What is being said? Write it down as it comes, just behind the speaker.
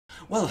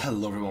Well,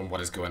 hello everyone, what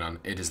is going on?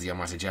 It is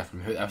TheAlmightyGeoff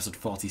from here, episode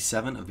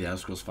 47 of the Elder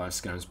Scrolls V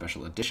Skyrim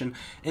Special Edition.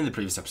 In the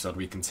previous episode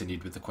we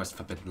continued with the quest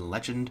for Forbidden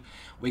Legend.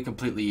 We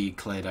completely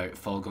cleared out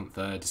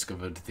Folgunther,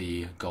 discovered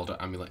the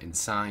Gauldur Amulet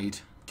inside,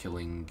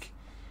 killing,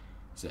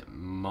 is it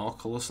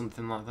Morkel or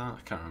something like that?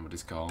 I can't remember what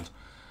he's called.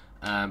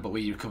 But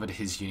we recovered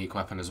his unique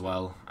weapon as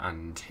well,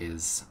 and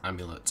his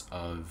Amulet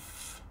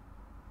of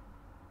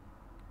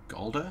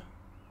Gauldur?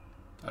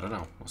 I don't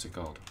know, what's it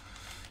called?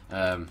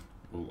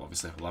 Well,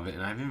 obviously we'll have it in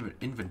our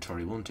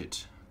inventory, won't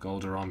it?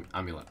 Gauldur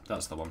Amulet,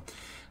 that's the one.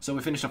 So we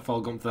finished off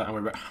Folgunther and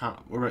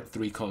we're at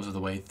 3/4 of the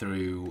way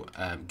through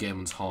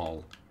Gaemond's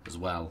Hall as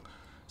well.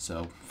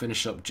 So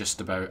finish up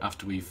just about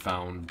after we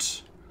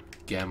found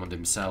Gaemond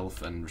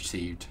himself and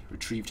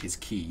retrieved his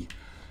key.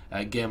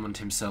 Gaemond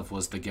himself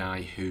was the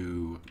guy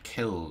who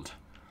killed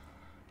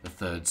the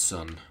third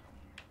son.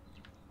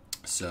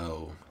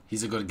 So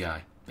he's a good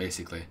guy,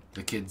 basically.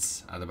 The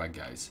kids are the bad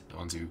guys, the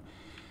ones who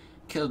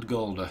killed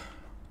Gauldur.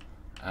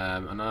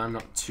 And I'm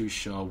not too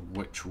sure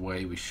which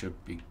way we should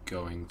be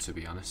going, to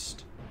be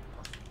honest.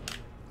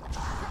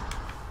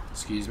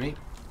 Excuse me.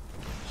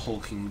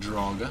 Hulking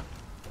Draugr.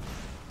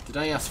 Did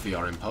I ask for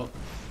your input?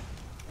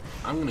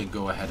 I'm going to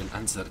go ahead and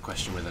answer that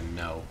question with a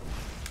no.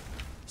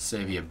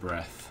 Save your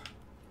breath.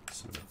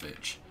 Son of a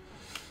bitch.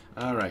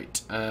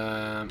 Alright,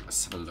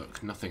 let's have a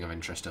look. Nothing of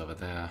interest over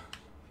there.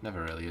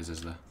 Never really is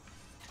there?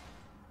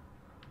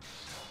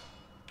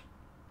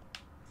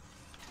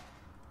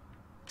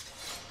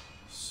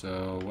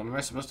 So, what am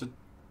I supposed to...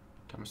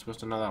 I'm supposed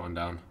to know that one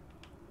down.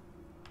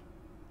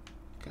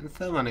 Can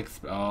Thermanic...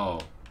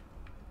 Oh.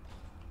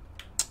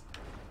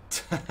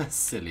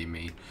 Silly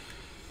me.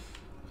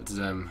 It's,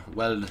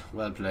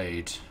 well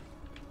played.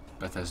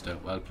 Bethesda,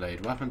 well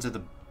played. What happened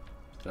to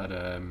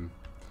that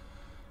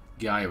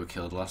guy we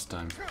killed last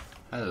time?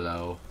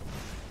 Hello.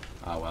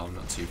 Oh well, I'm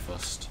not too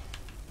fussed.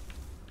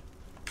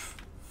 Pff,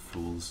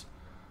 fools.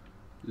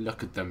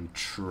 Look at them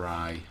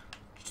try.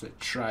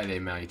 Try they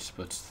might,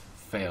 but...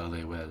 fail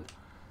they will.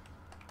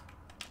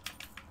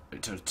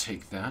 To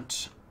take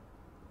that.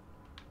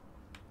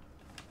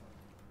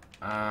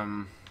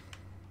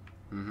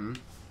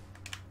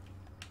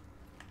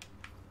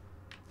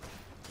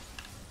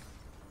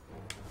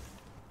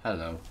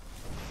 Hello.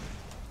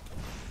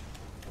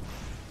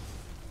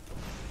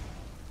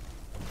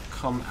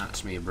 Come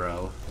at me,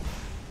 bro.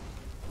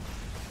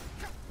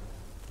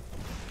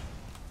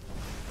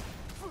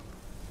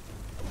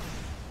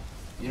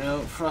 You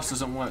know, frost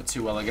doesn't work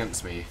too well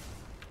against me.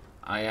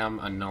 I am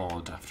a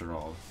Nord, after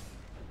all.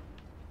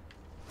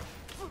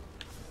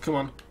 Come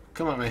on,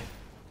 come at me.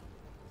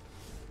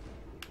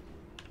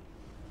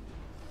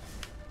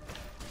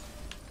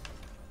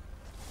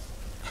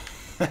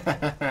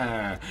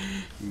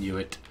 Knew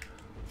it.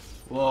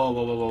 Whoa,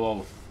 whoa, whoa, whoa,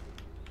 whoa.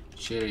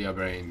 Cheer your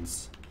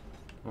brains.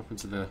 What happened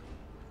to the...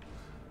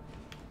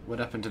 What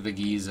happened to the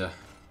geezer?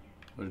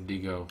 Where did he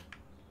go?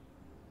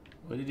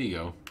 Where did he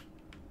go?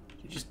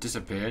 Did he just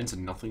disappear into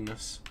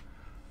nothingness?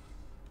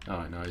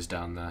 Oh, no, he's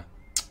down there.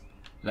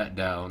 Let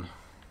down.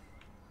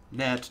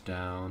 Let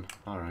down.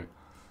 Alright.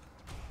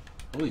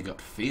 Oh, you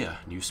got Fear.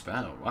 New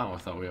spell. Wow, I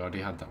thought we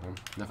already had that one.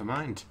 Never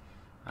mind.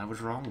 I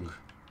was wrong.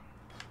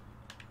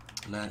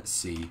 Let's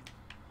see.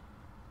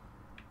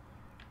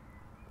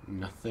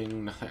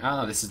 Nothing, nothing.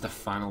 Ah, this is the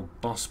final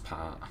boss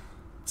part.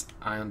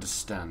 I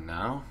understand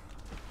now.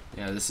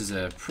 Yeah, this is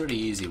a pretty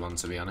easy one,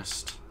 to be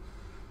honest.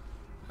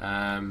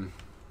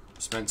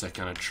 It's meant to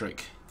kind of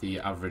trick the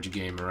average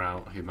gamer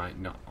out who might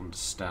not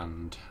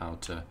understand how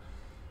to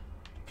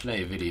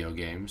play video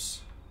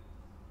games.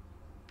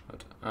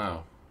 But,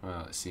 oh,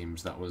 well, it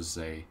seems that was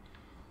a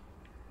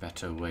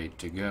better way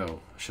to go.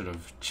 I should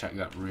have checked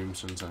that room,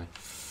 shouldn't I?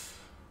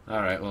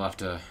 Alright, we'll have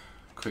to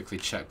quickly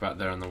check back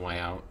there on the way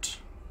out.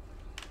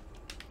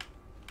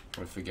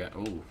 Before I forget.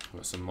 Oh, we've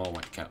got some more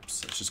white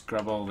caps. Let's just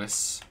grab all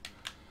this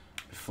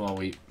before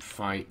we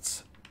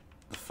fight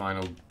the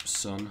final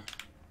son.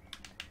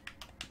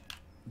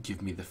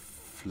 Give me the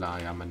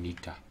fly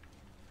amanita.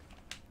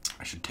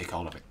 I should take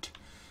all of it.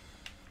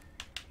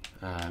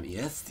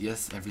 Yes,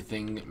 yes,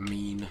 everything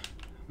mine.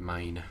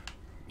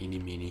 Meeny,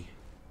 meeny,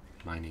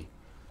 miney.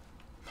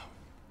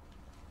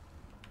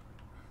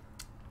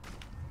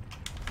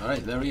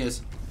 Alright, there he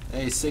is.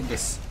 Hey,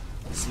 Cygnus,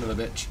 son of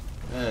a bitch.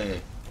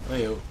 Hey,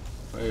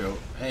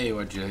 hey,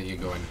 where do you think you're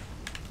going?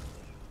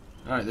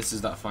 Alright, this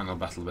is that final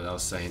battle bit I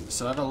was saying.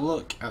 So have a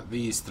look at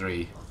these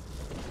three.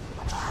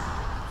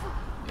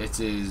 It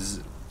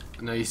is...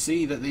 Now you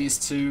see that these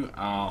two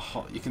are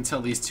hot. You can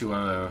tell these two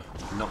are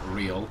not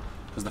real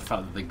because the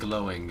fact that they're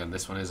glowing and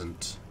this one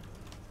isn't.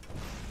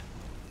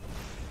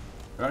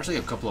 There are actually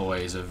a couple of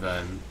ways of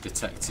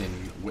detecting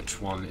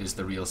which one is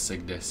the real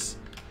Cygnus,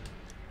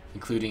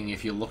 including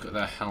if you look at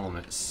their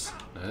helmets.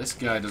 Now this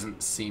guy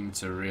doesn't seem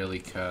to really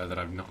care that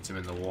I've knocked him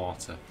in the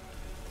water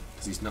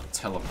because he's not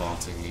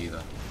teleporting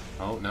either.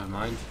 Oh, never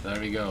mind.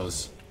 There he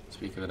goes.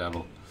 Speak of the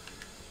devil.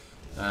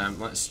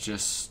 Let's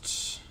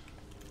just...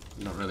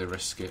 not really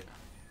risk it.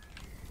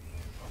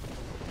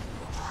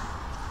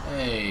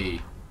 Hey!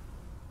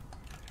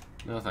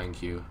 No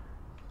thank you.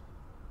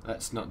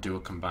 Let's not do a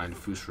combined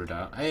Fus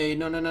Redoubt. Hey,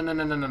 no, no, no, no,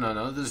 no, no, no, no,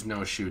 no. There's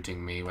no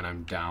shooting me when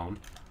I'm down.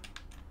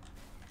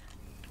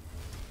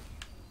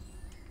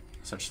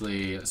 Let's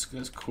actually,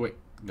 let's quick,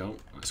 no,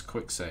 let's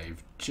quick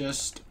save.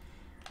 Just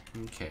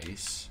in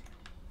case.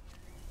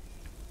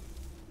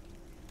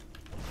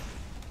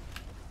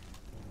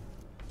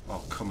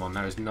 Oh, come on,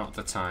 now is not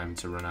the time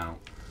to run out.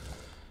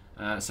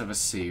 Let's have a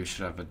see. We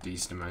should have a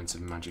decent amount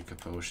of magic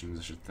potions,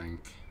 I should think.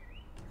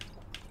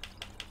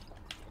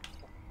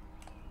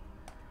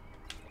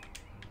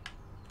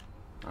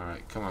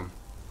 Alright, come on.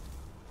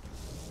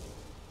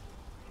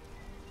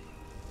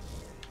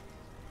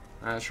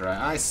 That's right,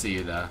 I see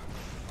you there.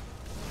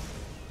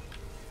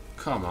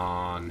 Come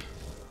on.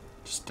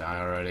 Just die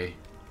already.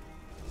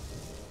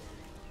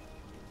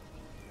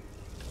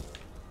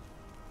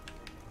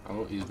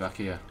 Oh, he's back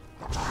here.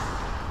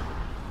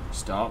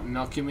 Stop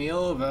knocking me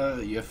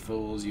over, you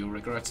fools, you'll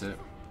regret it.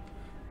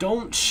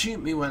 Don't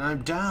shoot me when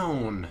I'm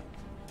down!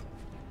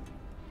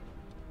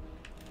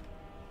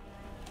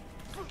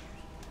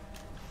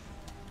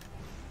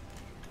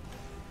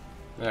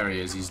 There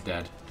he is, he's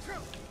dead.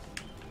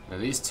 Now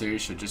these two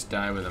should just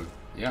die with him.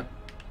 Yep.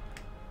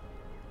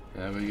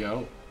 There we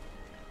go.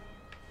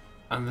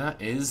 And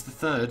that is the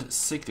third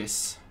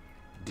Sigdis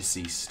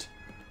deceased.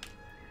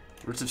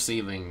 Root of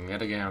Sealing,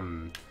 yet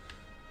again.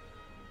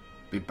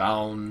 Be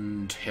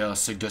bound, here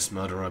Sigdis,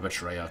 murderer,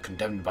 betrayer,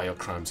 condemned by your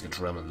crimes against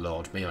Roman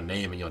Lord. May your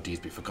name and your deeds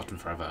be forgotten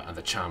forever, and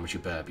the charm which you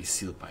bear be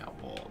sealed by our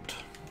ward.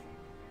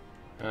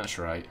 That's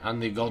right.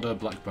 And the Gauldur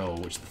Black Bow,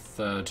 which is the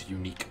third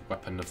unique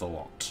weapon of the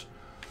lot.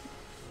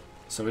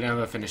 So we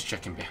never finished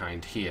checking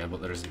behind here,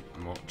 but there isn't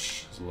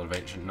much. There's a lot of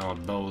ancient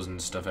Nord bows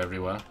and stuff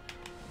everywhere.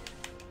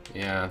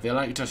 Yeah, they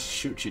like to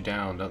shoot you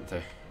down, don't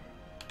they?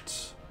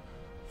 It's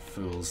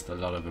fools, a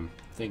lot of them,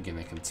 thinking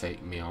they can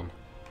take me on.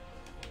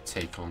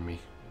 Take on me.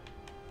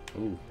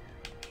 Ooh.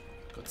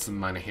 Got some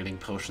minor healing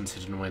potions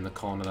hidden away in the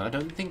corner there. I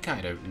don't think I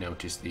don't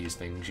notice these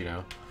things, you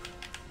know.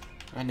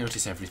 I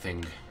notice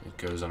everything that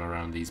goes on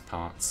around these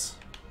parts.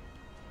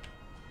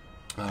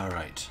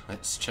 Alright,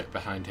 let's check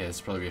behind here.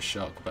 It's probably a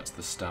shortcut back to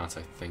the start,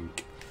 I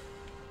think.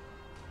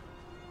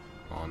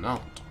 Or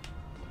not.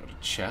 Got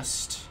a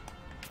chest.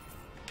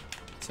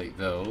 Take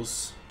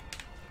those.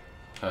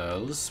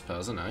 Pearls.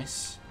 Pearls are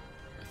nice,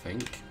 I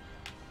think.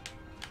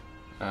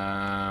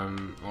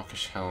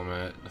 Orcish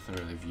helmet. Nothing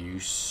really of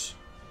use.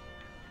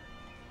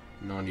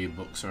 No new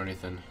books or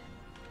anything.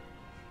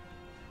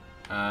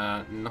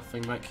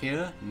 Nothing back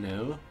here?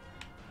 No.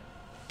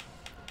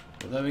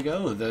 Well, there we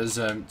go. There's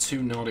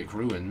 2 Nordic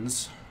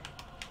ruins.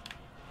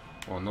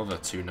 Or another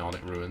 2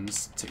 Nordic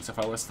ruins. Ticked off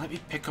our list. Let me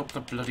pick up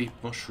the bloody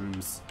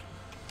mushrooms.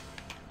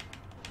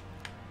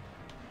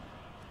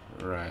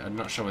 Right, I'm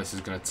not sure where this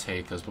is going to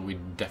take us, but we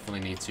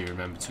definitely need to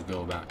remember to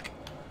go back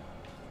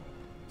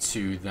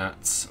to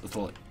that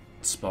little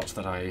spot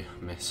that I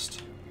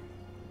missed.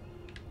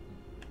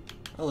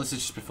 Oh, this is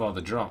just before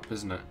the drop,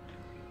 isn't it?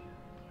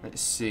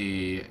 Let's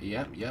see.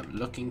 Yep,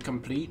 looking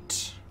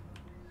complete.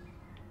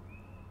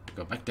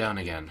 Go back down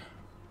again.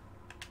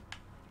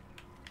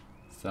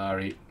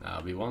 Sorry,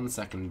 that'll be 1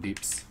 second,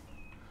 beeps.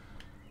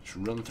 Just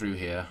run through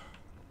here.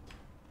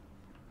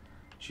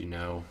 As you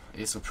know,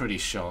 it's a pretty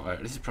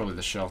short. This is probably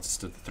the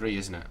shortest of the 3,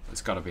 isn't it?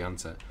 It's got to be,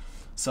 hasn't it?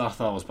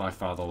 Sarthor was by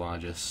far the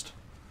largest,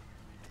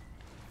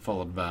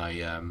 followed by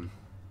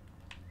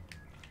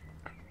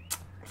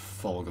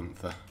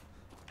Folgunther,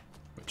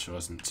 which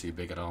wasn't too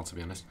big at all, to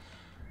be honest.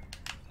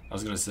 I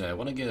was gonna say, I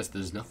want to guess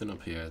there's nothing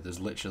up here. There's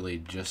literally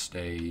just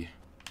a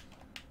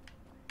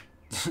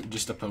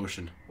just a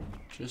potion.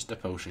 Just a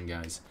potion,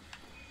 guys.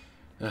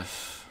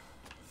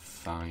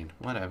 Fine,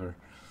 whatever.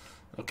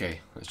 Okay,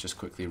 let's just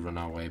quickly run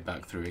our way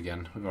back through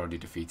again. We've already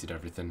defeated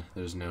everything.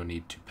 There's no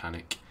need to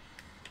panic.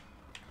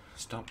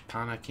 Stop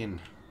panicking.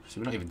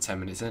 So we're not even 10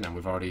 minutes in and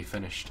we've already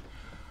finished.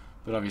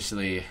 But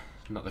obviously,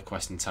 not the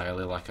quest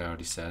entirely, like I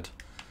already said.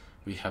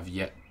 We have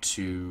yet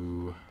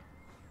to...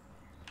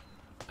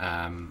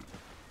 I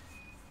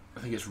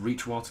think it's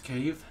Reachwater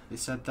Cave. They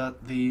said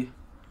that the...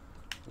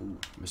 Ooh,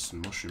 missed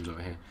some mushrooms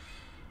over here.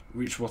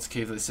 Reachwater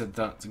Cave, they said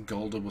that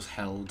Gauldur was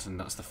held, and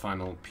that's the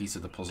final piece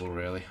of the puzzle,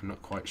 really. I'm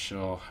not quite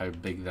sure how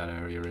big that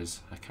area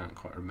is. I can't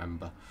quite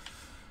remember.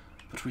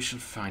 But we shall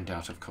find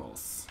out, of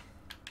course.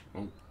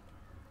 Oh,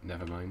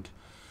 never mind.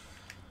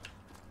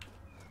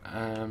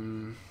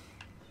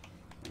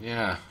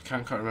 Yeah, I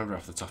can't quite remember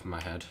off the top of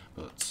my head,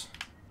 but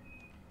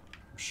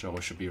I'm sure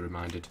we should be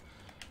reminded.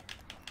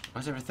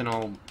 Why is everything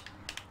all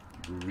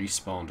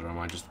respawned, or am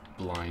I just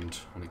blind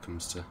when it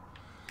comes to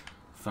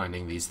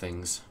finding these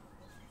things?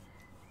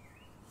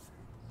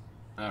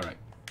 Alright.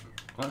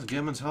 Well, that's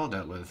Gearman's Hall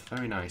dealt with.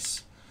 Very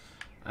nice.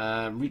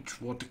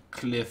 Reachwater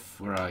Cliff,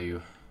 where are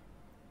you?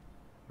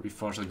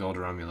 Reforge the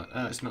Gauldur Amulet.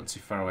 It's not too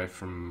far away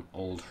from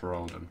Old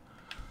Hrodon,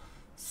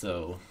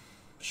 so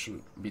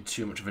shouldn't be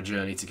too much of a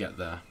journey to get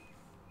there.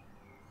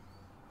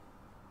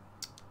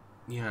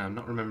 Yeah, I'm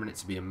not remembering it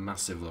to be a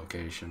massive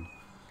location.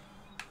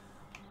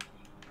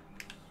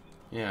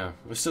 Yeah,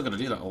 we're still going to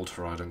do that Old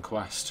Hrodon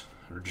quest.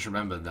 I just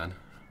remembered then.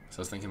 So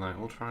I was thinking, like,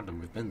 Old Hrodon,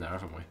 we've been there,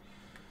 haven't we?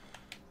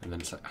 And then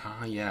it's like,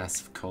 ah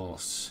yes, of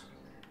course.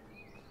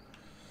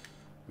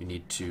 We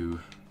need to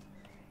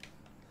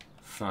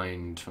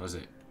find, what was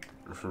it,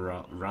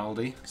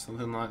 Raldi?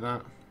 Something like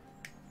that?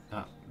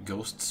 That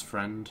ghost's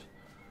friend.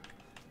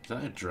 Is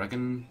that a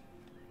dragon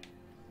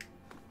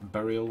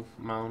burial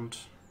mound?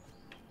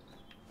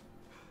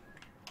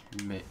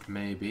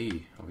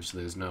 Maybe.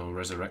 Obviously there's no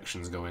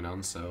resurrections going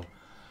on, so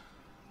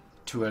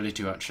too early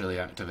to actually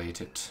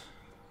activate it.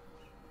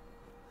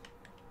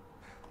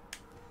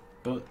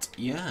 But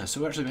yeah, so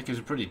we're actually making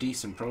some pretty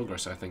decent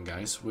progress, I think,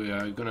 guys. We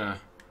are gonna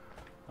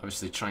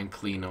obviously try and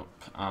clean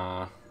up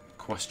our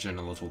question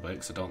a little bit,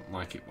 because I don't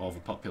like it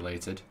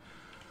overpopulated.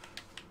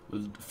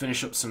 We'll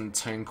finish up some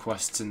town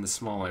quests in the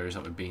small areas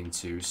that we've been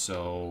to,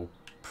 so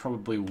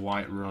probably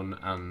Whiterun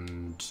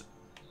and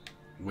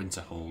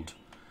Winterhold.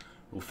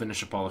 We'll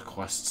finish up all the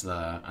quests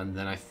there, and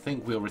then I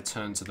think we'll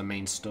return to the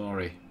main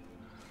story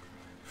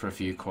for a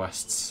few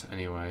quests.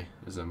 Anyway,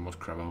 there's a mud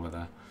crab over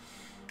there.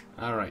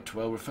 Alright,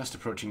 well, we're fast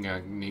approaching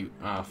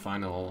our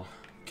final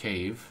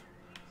cave.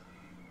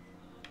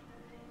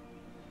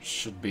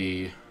 Should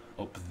be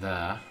up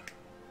there.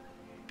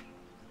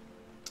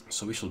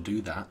 So we shall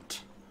do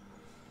that.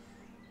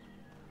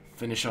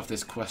 Finish off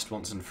this quest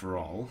once and for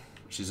all,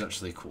 which is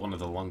actually one of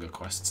the longer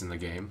quests in the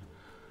game.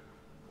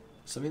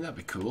 So I mean, that'd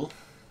be cool,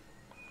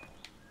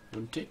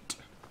 wouldn't it?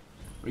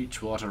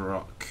 Reachwater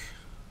Rock.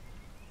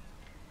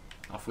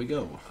 Off we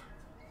go.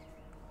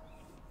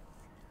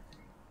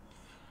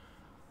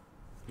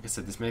 Like I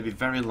said, this may be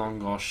very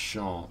long or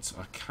short, so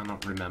I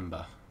cannot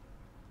remember.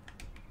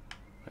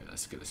 Right,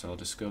 let's get this all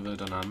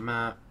discovered on our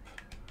map.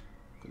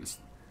 Got this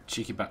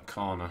cheeky back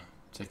corner,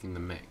 taking the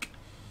mick.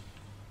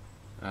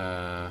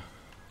 But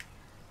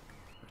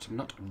I'm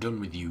not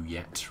done with you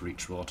yet,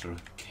 Reachwater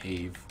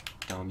Cave,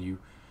 darn you.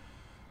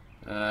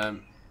 Oh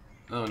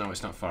no,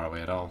 it's not far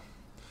away at all.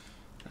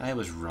 I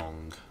was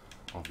wrong,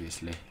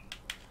 obviously,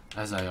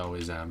 as I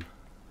always am.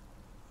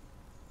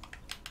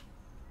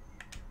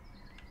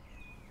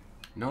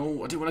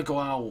 No, I didn't want to go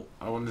out.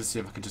 I wanted to see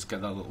if I could just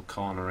get that little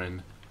corner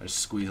in. I just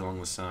squeeze along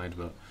the side,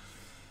 but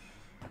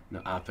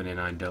not happening,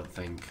 I don't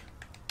think.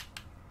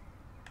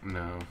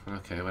 No,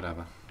 okay,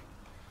 whatever.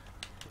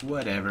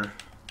 Whatever.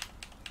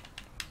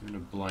 Even a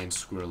blind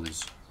squirrel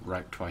is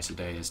ripe twice a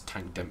day, as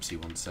Tank Dempsey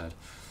once said.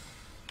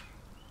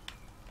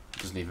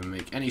 Doesn't even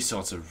make any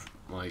sort of,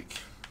 like,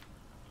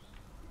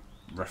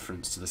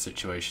 reference to the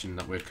situation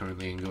that we're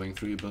currently going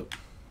through, but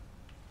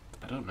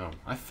I don't know.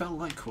 I felt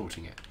like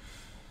quoting it.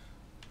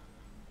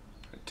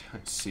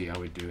 Let's see how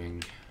we're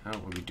doing. How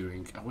are we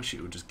doing? I wish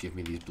it would just give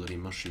me these bloody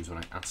mushrooms when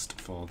I asked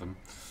for them.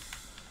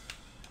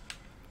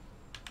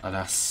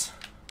 Alas,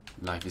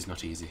 life is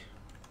not easy.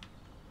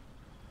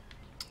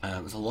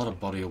 There's a lot of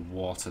body of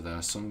water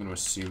there, so I'm going to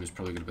assume there's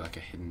probably going to be like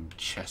a hidden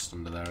chest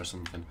under there or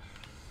something.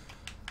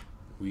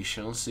 We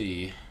shall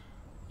see.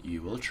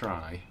 You will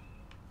try.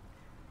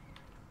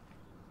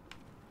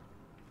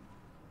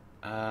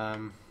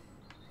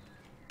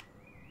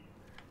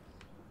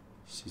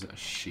 Is that a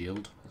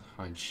shield?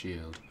 A hide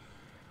shield.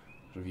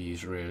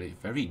 Reviews really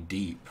very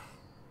deep.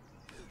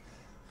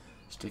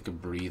 Let's take a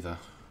breather.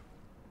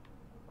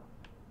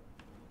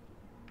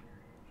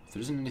 If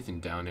there isn't anything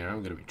down here,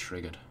 I'm going to be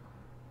triggered.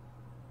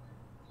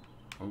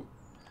 Oh,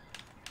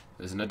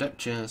 there's an adept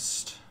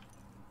chest.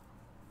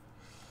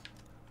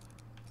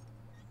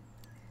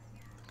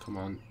 Come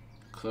on,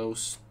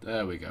 close.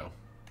 There we go.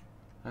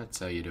 That's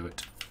how you do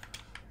it.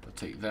 I'll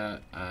take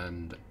that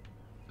and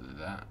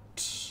that.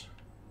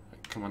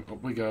 Right, come on,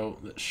 up we go.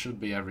 That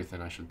should be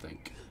everything, I should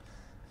think.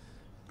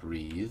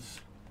 Breathe.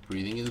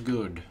 Breathing is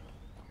good.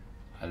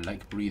 I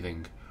like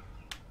breathing.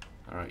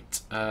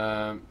 Alright,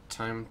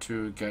 time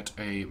to get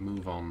a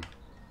move on.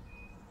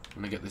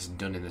 I'm gonna get this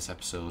done in this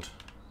episode,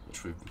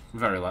 which we're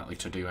very likely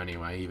to do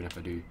anyway, even if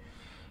I do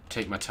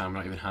take my time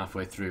not even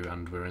halfway through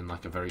and we're in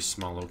like a very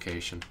small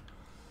location.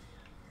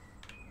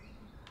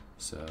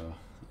 So,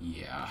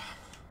 yeah.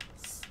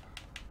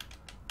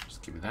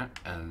 Just give me that,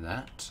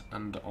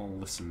 and I'll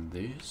listen to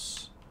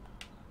this.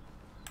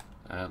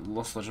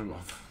 Lost Legend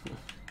of...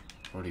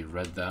 Already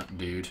read that,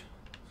 dude.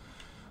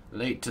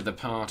 Late to the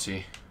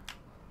party.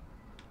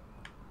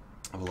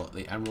 Have a look.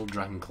 The Emerald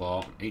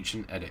Dragonclaw,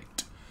 Ancient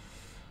Edict.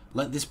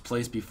 Let this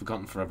place be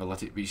forgotten forever.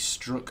 Let it be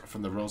struck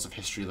from the rolls of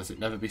history. Let it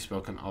never be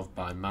spoken of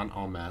by man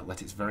or mare.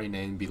 Let its very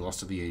name be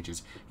lost to the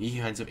ages. Ye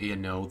who hands of ear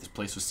know this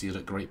place was sealed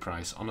at great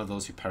price. Honour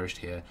those who perished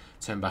here.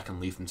 Turn back and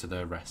leave them to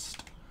their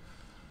rest.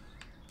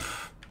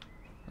 Pfft,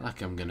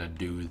 like I'm gonna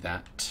do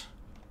that.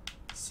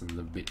 Some of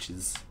the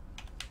bitches.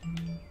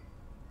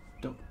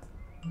 Don't.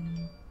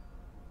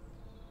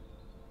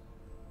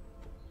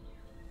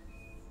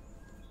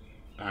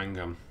 Hang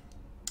on.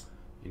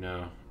 You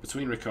know,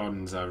 between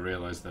recordings I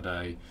realised that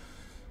I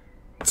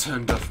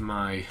turned off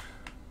my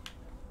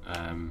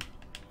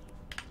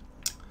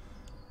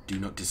do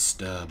not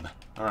disturb.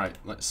 Alright,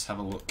 let's have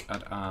a look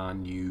at our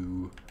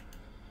new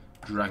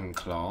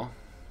Dragonclaw,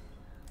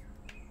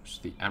 which is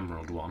the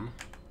emerald one.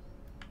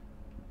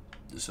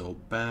 So,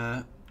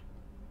 bear,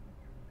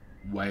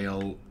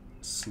 whale,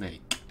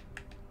 snake.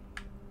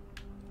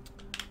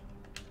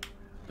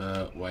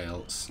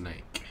 Whale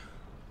snake.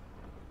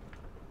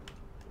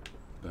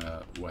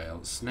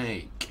 Whale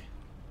snake.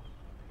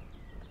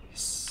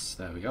 Yes,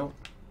 there we go.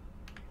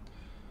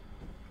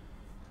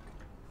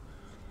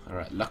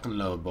 Alright, lock and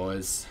load,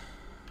 boys.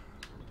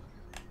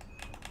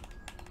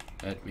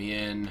 Let me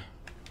in.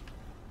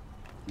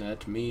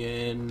 Let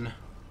me in.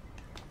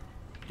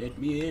 Let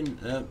me in.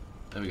 There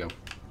we go.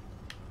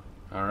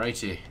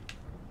 Alrighty.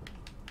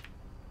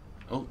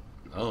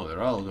 Oh,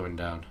 they're all going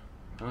down.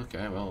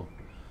 Okay, well,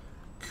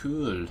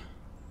 cool.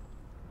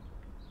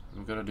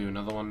 We've got to do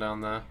another one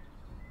down there.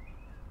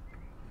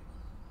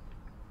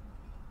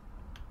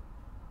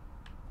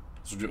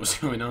 So what's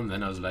going on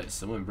then? I was like,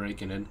 someone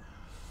breaking in.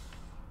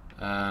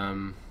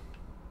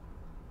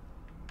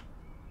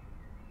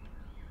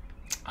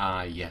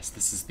 Yes,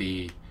 this is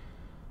the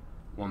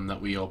one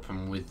that we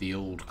opened with the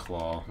old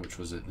claw, which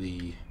was at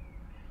the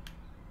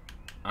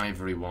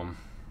ivory one.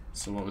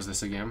 So what was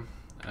this again?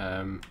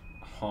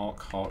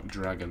 Hawk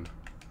Dragon.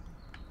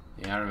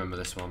 Yeah, I remember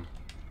this one.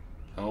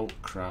 Oh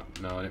crap,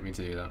 no, I didn't mean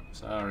to do that.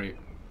 Sorry.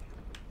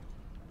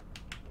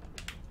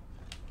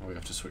 Oh, we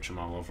have to switch them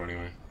all over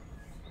anyway.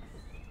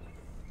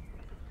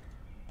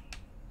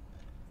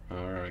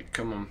 Alright,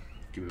 come on.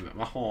 Give me a bit of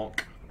my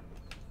hawk.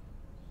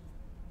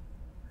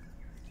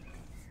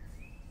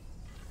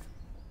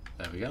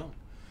 There we go.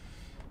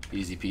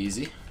 Easy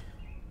peasy.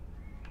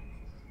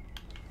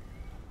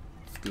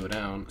 Let's go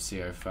down, see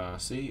how far.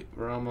 See,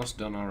 we're almost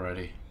done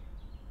already.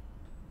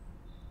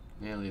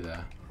 Nearly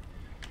there.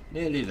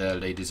 Nearly there,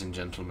 ladies and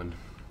gentlemen.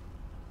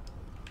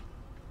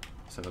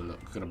 Let's have a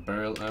look. Got a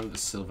barrel out, the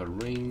silver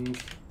ring.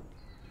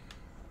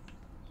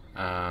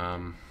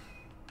 Let's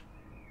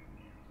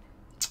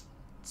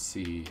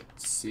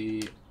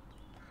see.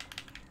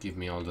 Give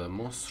me all the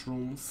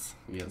mushrooms.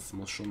 Yes,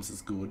 mushrooms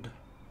is good.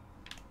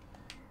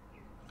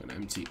 Got an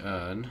empty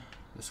urn.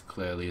 This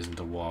clearly isn't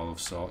a wall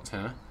of sorts,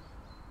 huh?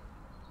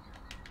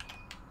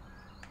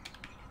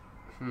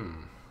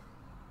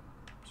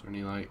 Is there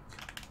any, like,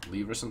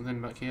 lever or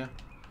something back here?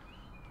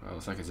 Well,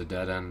 looks like it's a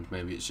dead end.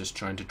 Maybe it's just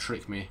trying to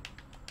trick me.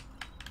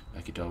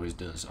 Like it always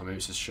does. Or maybe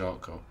it's a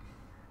shortcut.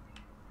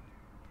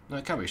 No,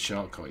 it can't be a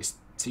shortcut. It's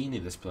teeny,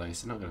 this place.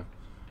 It's not gonna...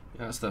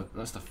 Yeah,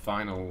 that's the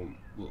final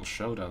little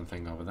showdown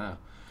thing over there.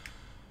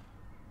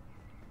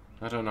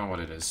 I don't know what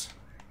it is.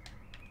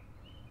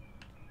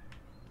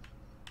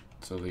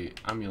 So the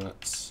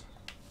amulets...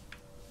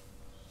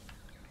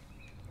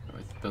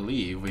 I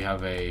believe we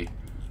have a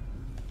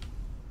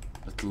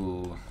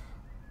little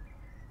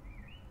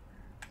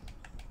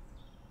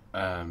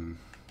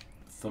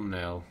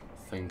thumbnail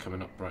thing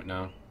coming up right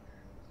now.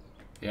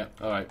 Yeah,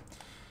 alright.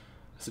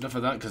 That's enough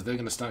of that because they're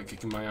going to start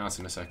kicking my ass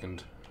in a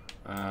second.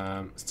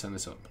 Let's turn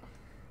this up.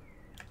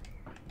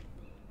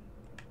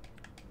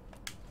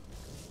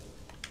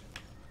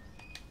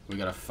 We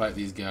gotta fight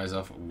these guys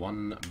off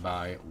one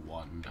by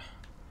one.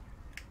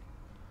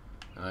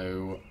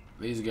 Now,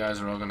 these guys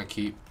are all gonna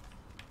keep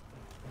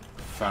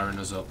firing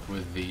us up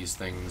with these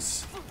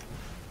things.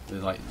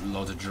 They're like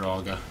load of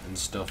Draugr and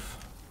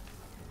stuff.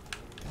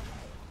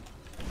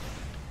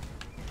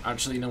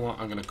 Actually, you know what?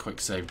 I'm gonna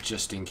quick save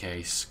just in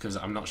case, because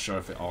I'm not sure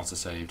if it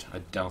auto-saved. I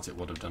doubt it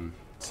would have done,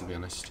 to be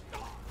honest.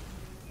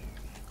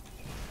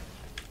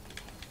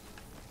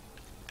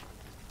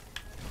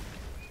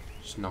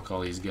 Just knock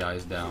all these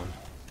guys down.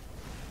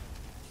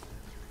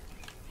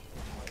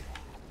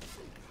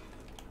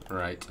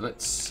 Right,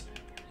 let's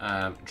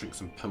drink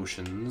some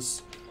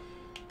potions.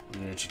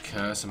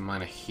 Magicka, some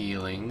minor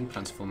healing,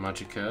 plentiful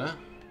magicka,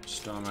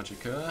 star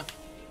magicka.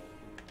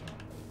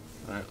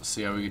 Alright, let's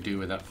see how we do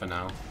with that for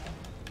now.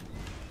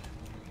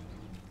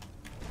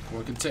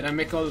 We can take that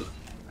Mickle.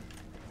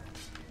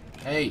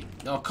 Hey,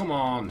 oh come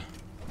on.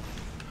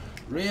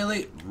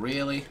 Really?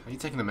 Really? Are you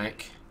taking the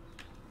mick?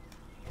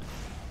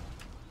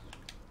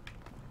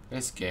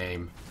 This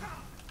game.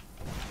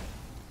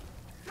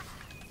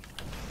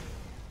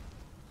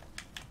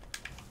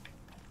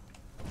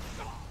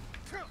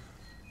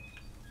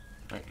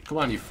 Right, come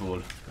on, you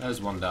fool. There's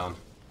one down.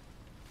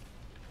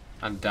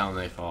 And down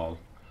they fall.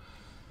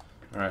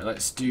 Alright,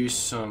 let's do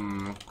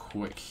some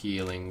quick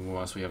healing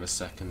whilst we have a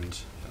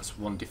second. That's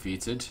one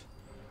defeated.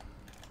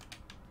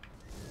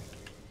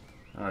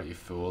 Alright, you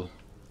fool.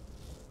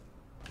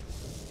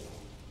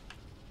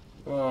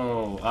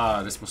 Whoa.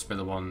 Ah, this must be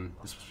the one.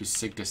 This must be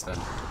Sigdis then.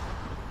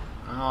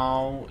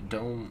 Oh,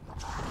 don't.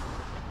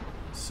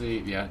 See,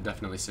 yeah,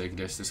 definitely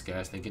Sigdis. This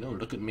guy's thinking, oh,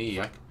 look at me.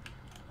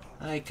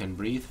 I can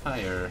breathe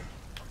fire.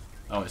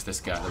 Oh, it's this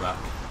guy at the back.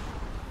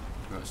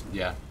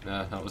 Yeah,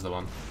 that was the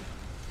one.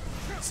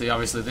 See,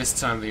 obviously this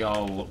time they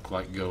all look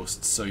like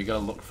ghosts, so you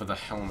gotta look for the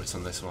helmets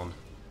on this one.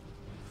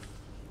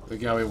 The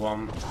guy we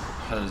want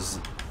is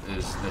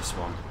this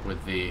one,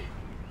 with the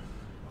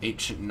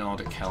ancient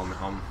Nordic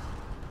helmet on.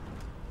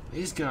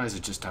 These guys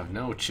just have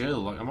no chill.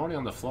 Like, I'm already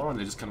on the floor and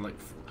they just kind of like...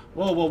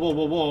 Whoa, whoa, whoa,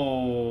 whoa,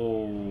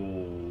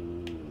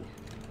 whoa!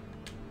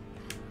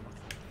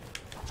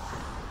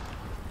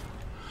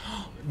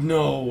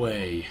 No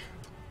way!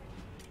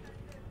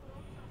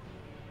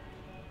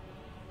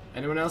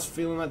 Anyone else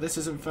feeling like this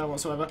isn't fair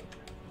whatsoever?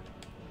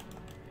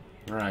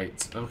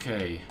 Right,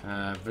 okay.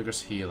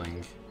 Vigorous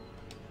healing.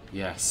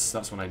 Yes,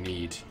 that's what I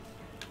need.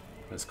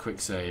 Let's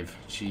quick save.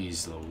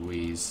 Jeez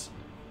Louise.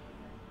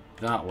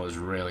 That was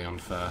really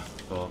unfair,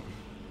 but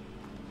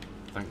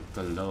thank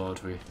the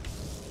Lord we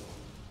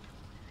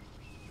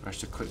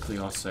managed to quickly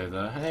auto-save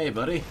there. Hey,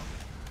 buddy!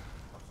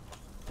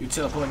 You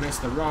teleported next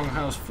to the wrong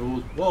house, fool.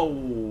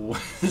 Whoa!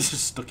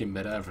 Just stuck in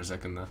mid-air for a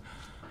second there.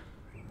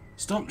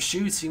 Stop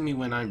shooting me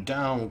when I'm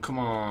down, come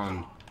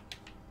on!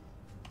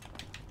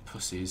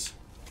 Pussies.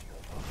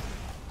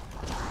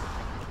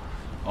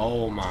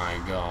 Oh my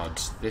god,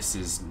 this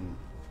is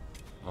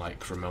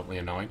like remotely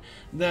annoying.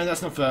 No,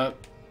 that's not fair.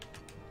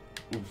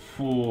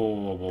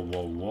 Whoa, whoa,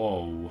 whoa,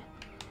 whoa.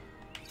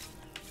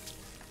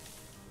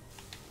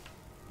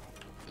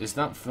 Is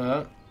that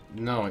fair?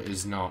 No, it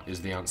is not,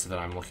 is the answer that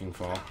I'm looking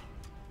for.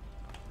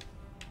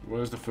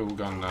 Where's the fool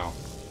gone now?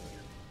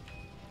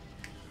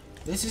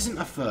 This isn't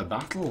a fair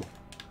battle.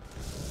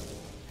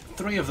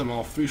 3 of them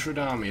all Fushrod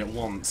army at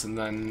once, and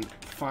then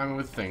firing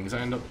with things. I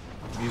end up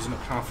using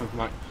up half of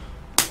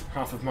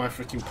my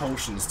freaking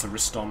potions to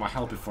restore my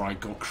health before I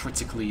go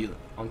critically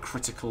on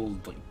critical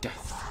like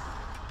death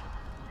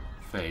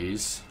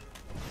phase.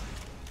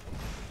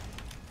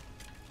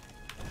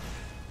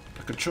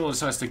 The controller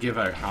decides to give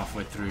out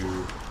halfway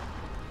through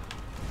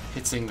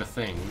hitting the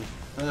thing.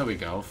 There we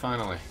go,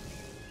 finally.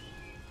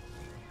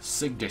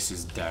 Sigdis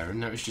is down,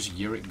 now it's just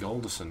Uric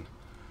Gauldurson.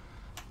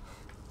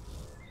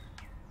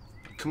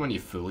 Come on, you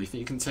fool, you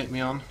think you can take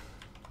me on?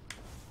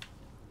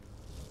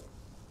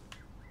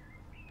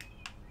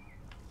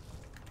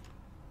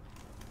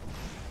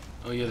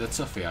 Oh, you're the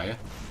toughie, are you?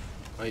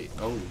 Wait,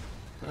 oh.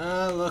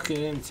 Ah, look at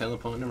him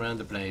teleporting around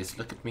the place.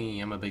 Look at me,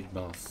 I'm a big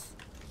boss.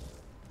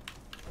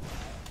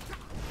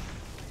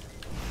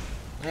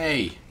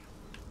 Hey!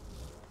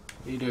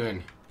 What are you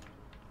doing?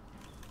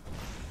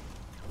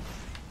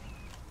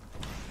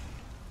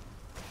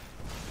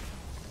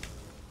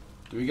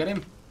 Do we get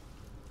him?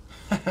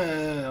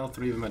 All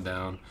 3 of them are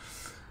down.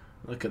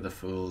 Look at the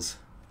fools.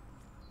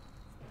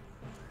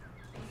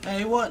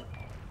 Hey, what?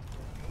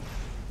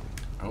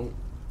 Oh.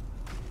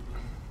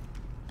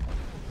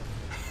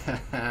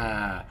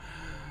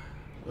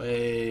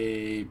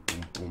 Way.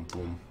 Boom, boom,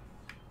 boom.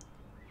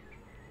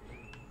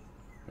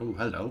 Oh,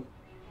 hello.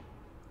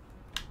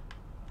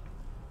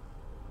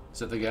 Is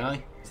that the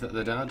guy? Is that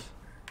the dad?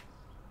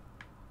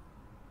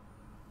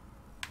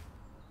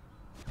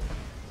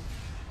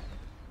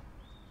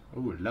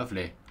 Oh,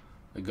 lovely.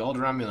 The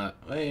Gauldur Amulet.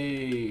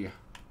 Hey!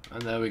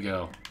 And there we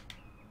go.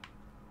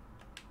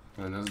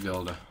 And there's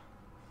Gauldur.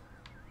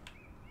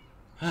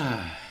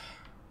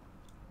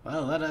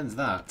 Well, that ends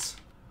that.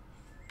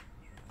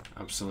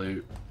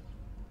 Absolute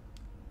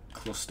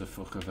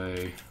clusterfuck of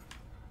a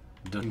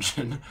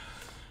dungeon.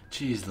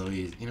 Jeez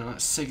Louise. You know, that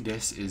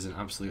Sigdis is an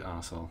absolute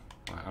arsehole.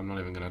 Like, I'm not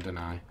even going to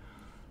deny.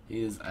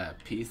 He is a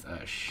piece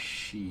of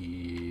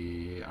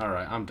shit.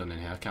 Alright, I'm done in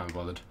here. I can't be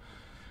bothered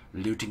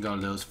looting all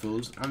those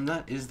fools. And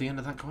that is the end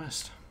of that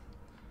quest.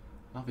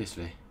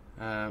 Obviously.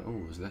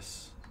 Oh, was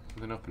this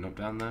something opened up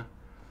down there?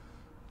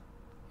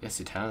 Yes,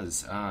 it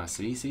has. Ah,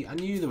 see? I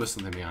knew there was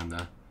something behind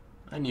there.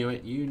 I knew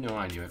it. You know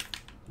I knew it.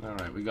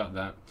 Alright, we got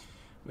that.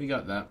 We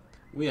got that.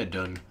 We are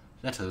done.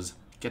 Let us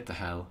get the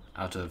hell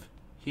out of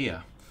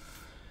here.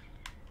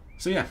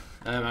 So yeah,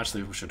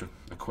 actually we should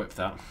equip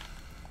that.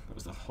 That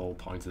was the whole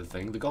point of the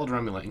thing. The Gauldur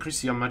Amulet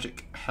increases your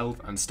magic,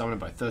 health and stamina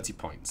by 30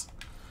 points.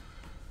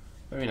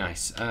 Very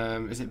nice.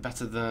 Is it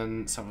better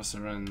than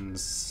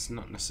Savasaren's?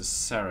 Not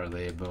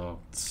necessarily,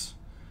 but...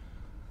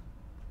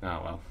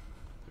 oh well.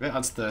 If it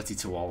adds 30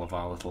 to all of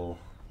our little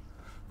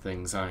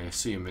things, I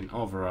assume in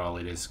overall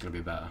it is going to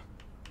be better.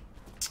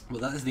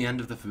 But that is the end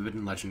of the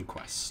Forbidden Legend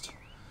quest.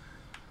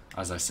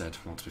 As I said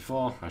once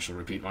before, I shall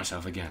repeat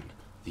myself again.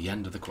 The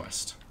end of the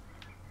quest.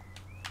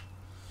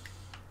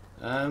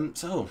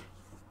 So,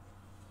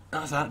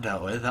 that's that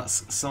dealt with.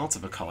 That's sort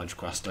of a college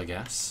quest, I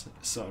guess.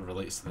 It sort of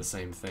relates to the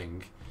same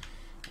thing.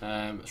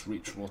 Let's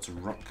Reachwater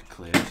Rock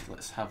cleared.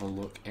 Let's have a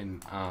look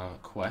in our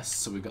quests.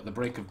 So we've got the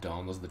Break of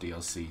Dawn, those are the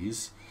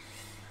DLCs.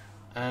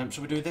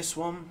 Shall we do this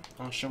one?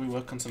 Or shall we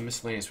work on some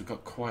miscellaneous? We've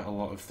got quite a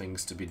lot of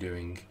things to be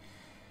doing.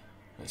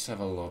 Let's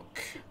have a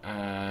look.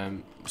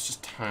 Let's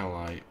just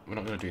highlight. We're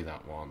not going to do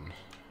that one.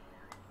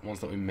 Ones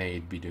that we may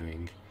be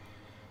doing.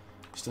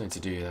 Still need to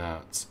do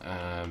that.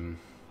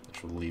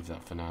 We'll leave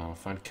that for now.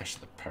 Find Kesh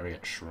at the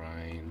Periat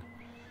Shrine.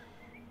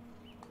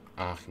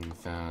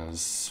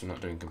 Arkenthaz. We're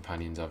not doing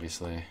companions,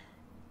 obviously.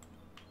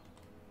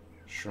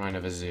 Shrine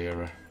of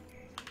Azura.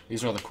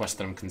 These are all the quests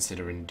that I'm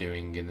considering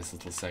doing in this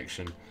little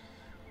section.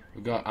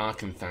 We've got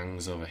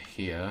Arkenthang's over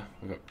here.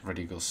 We've got Red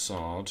Eagle's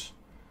Sword.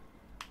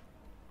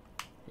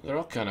 They're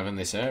all kind of in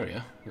this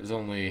area. There's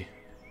only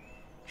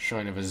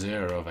Shrine of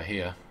Azura over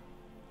here.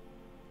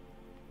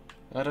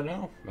 I don't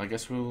know. I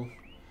guess we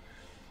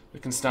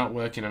can start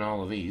working on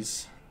all of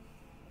these.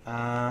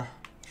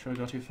 Should we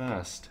go too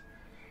fast?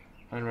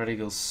 Find Red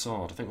Eagle's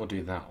Sword. I think we'll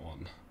do that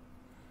one.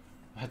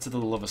 I'll head to the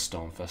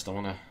Loverstone first. I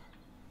want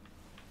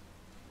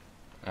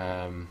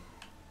to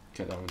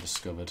get that one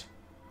discovered.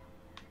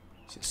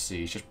 Let's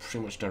see, it's just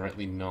pretty much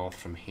directly north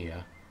from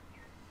here.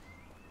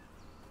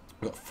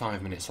 We've got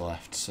 5 minutes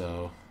left,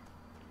 so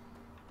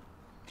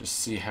just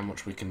see how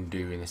much we can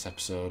do in this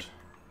episode.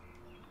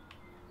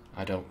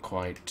 I don't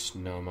quite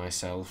know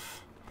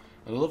myself.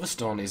 The Lava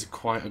Stone is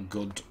quite a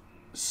good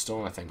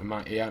stone, I think.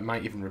 It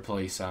might even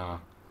replace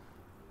our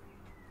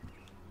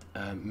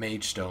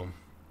Mage Stone,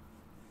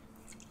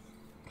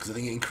 because I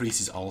think it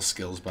increases all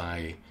skills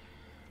by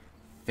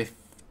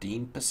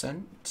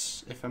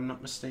 15%, if I'm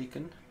not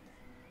mistaken.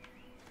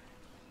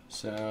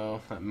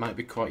 So that might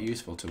be quite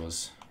useful to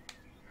us.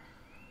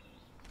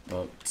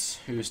 But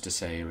who's to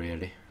say,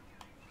 really?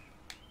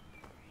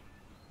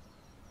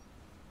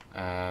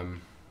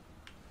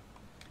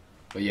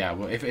 But yeah,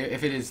 well, if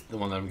it is the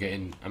one that I'm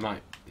getting,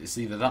 it's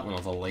either that one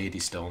or the Lady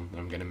Stone that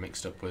I'm getting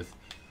mixed up with.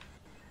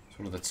 It's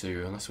one of the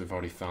two, unless we've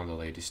already found the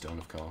Lady Stone,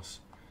 of course.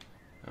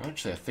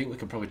 Actually, I think we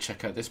can probably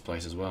check out this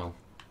place as well.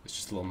 It's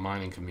just a little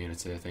mining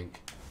community, I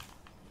think.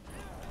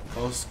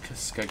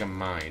 Kolskeggr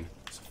Mine.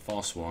 It's a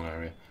Forsworn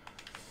area.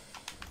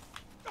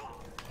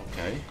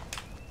 Okay.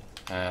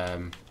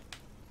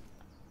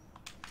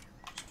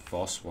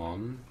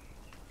 Forsworn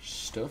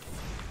stuff.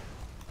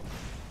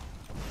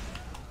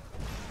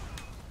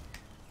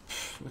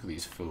 Look at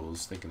these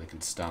fools thinking they can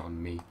start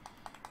on me.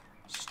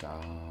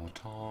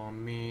 Start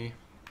on me.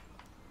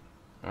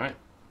 Alright.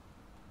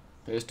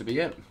 Appears to be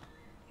it.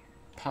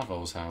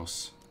 Pavo's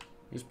house.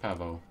 Who's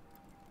Pavo?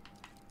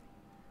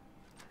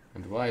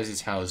 And why is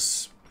his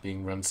house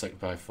being ransacked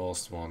by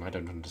Forsworn? I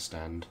don't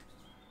understand.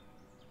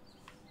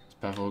 Is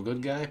Pavo a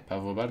good guy?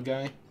 Pavo a bad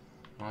guy?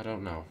 I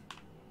don't know.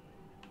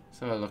 Let's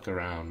have a look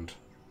around.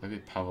 Maybe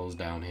Pavo's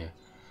down here.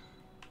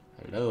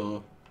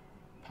 Hello?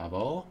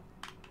 Pavo?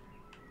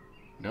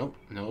 Nope,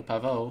 no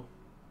Pavo.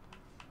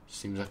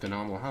 Seems like a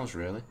normal house,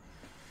 really.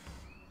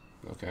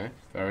 Okay,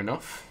 fair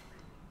enough.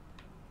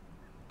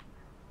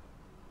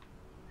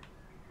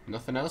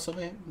 Nothing else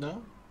over here?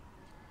 No?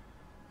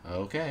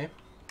 Okay.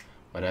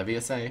 Whatever you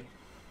say.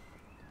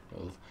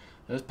 Well,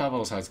 there's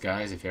Pavo's house,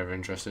 guys, if you're ever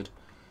interested.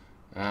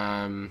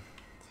 Thing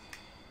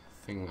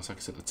looks like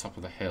it's at the top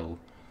of the hill.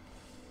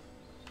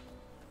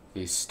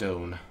 The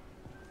stone.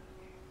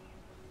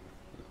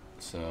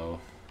 So,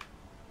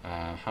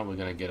 how are we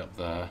gonna get up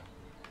there?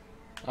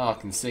 Oh, I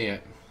can see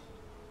it.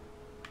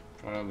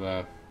 Right up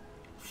there.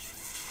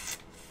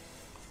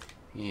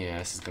 Yeah,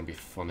 this is gonna be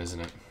fun, isn't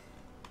it?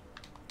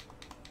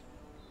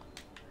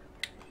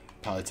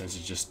 Partly tempted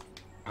to just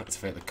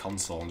activate the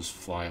console and just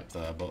fly up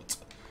there, but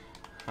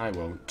I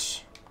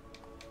won't.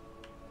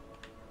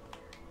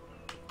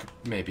 Could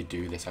maybe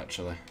do this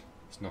actually.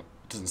 It's not.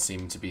 Doesn't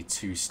seem to be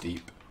too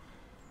steep.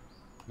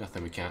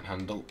 Nothing we can't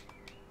handle.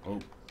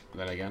 Oh,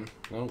 then again.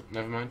 No,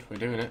 never mind. We're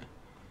doing it.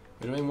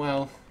 We're doing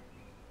well.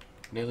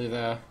 Nearly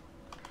there.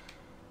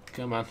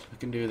 Come on, we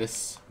can do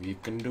this. We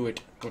can do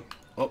it. Go.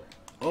 Oh,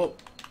 oh,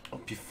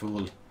 up, you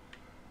fool.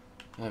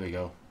 There we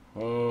go.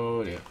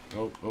 Oh dear.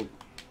 Oh, oh.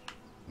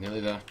 Nearly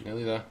there.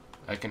 Nearly there.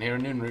 I can hear a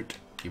noon root.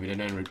 Give me the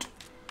noon root.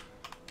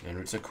 Noon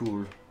roots are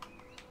cool.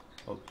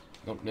 Oh,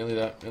 no, nearly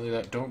there. Nearly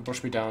there. Don't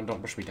brush me down. Don't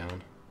brush me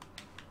down.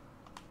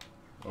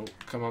 Oh,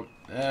 come on.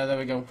 There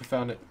we go. We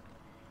found it.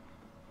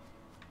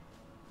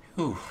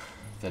 Whew.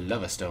 The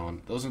Lava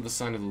Stone. Those are the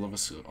signs of the Lava.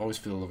 Always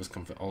feel the Lava's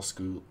comfort. All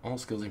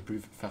skills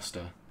improve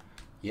faster.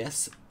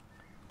 Yes,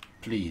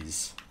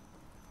 please.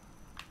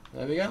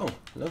 There we go.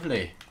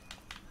 Lovely.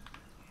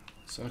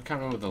 So I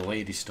can't remember what the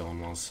Lady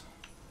Stone was.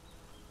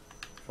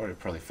 We've already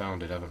probably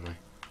found it, haven't we?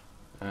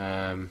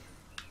 The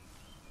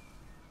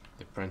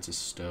Apprentice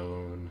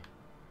Stone.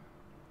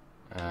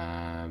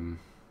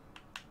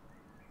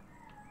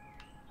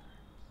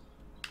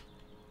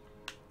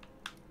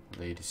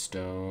 Lady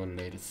Stone.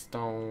 Lady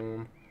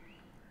Stone.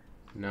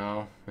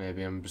 No,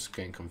 maybe I'm just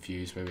getting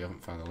confused. Maybe I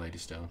haven't found the Lady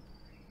Stone.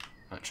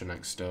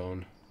 Atronach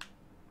Stone.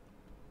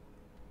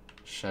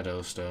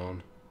 Shadow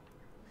Stone.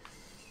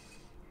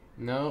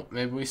 No,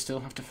 maybe we still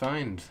have to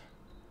find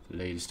the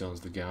Lady Stones,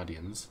 the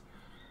Guardians.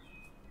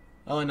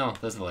 Oh no,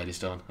 there's the Lady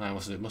Stone.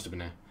 It must have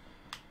been a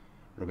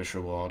rubbish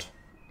reward.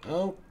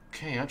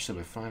 Okay,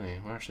 actually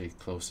we're actually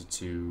closer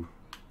to...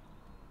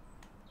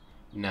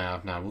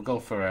 No, we'll go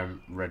for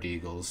Red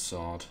Eagle's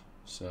sword.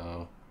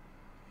 So...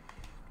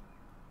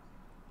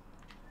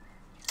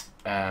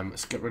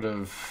 let's get rid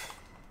of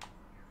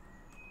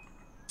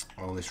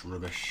all this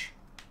rubbish.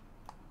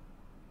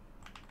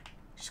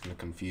 Just gonna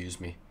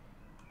confuse me.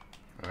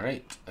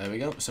 Alright, there we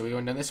go. So we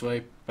went down this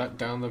way, back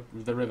down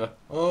the river.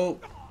 Oh!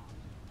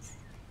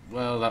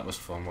 Well, that was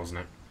fun,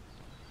 wasn't it?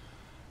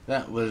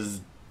 That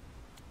was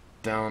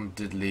down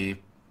diddly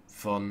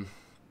fun.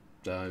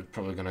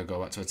 Probably gonna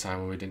go back to a time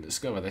when we didn't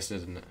discover this,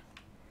 isn't it?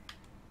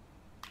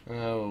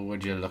 Oh,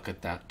 would you look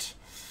at that?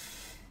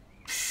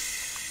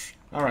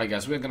 Alright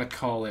guys, we're going to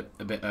call it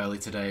a bit early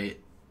today.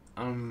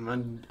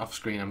 And off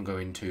screen I'm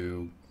going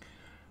to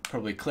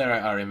probably clear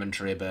out our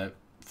inventory a bit,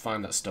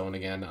 find that stone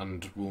again,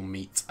 and we'll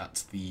meet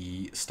at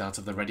the start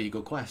of the Red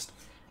Eagle quest.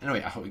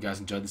 Anyway, I hope you guys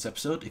enjoyed this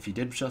episode. If you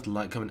did, be sure to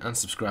like, comment and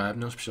subscribe.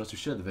 And also be sure to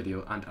share the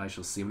video, and I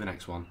shall see you in the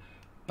next one.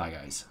 Bye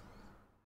guys.